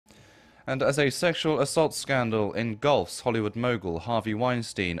And as a sexual assault scandal engulfs Hollywood mogul Harvey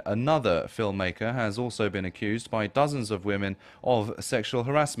Weinstein, another filmmaker has also been accused by dozens of women of sexual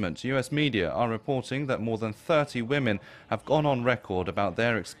harassment. US media are reporting that more than 30 women have gone on record about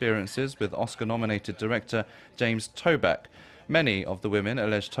their experiences with Oscar-nominated director James Toback. Many of the women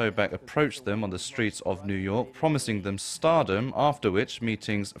allege Toback approached them on the streets of New York, promising them stardom, after which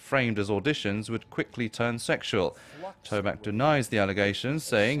meetings framed as auditions would quickly turn sexual. Toback denies the allegations,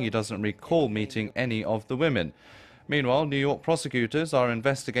 saying he doesn't recall meeting any of the women. Meanwhile, New York prosecutors are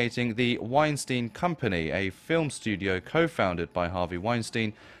investigating the Weinstein Company, a film studio co-founded by Harvey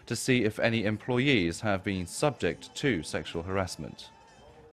Weinstein, to see if any employees have been subject to sexual harassment.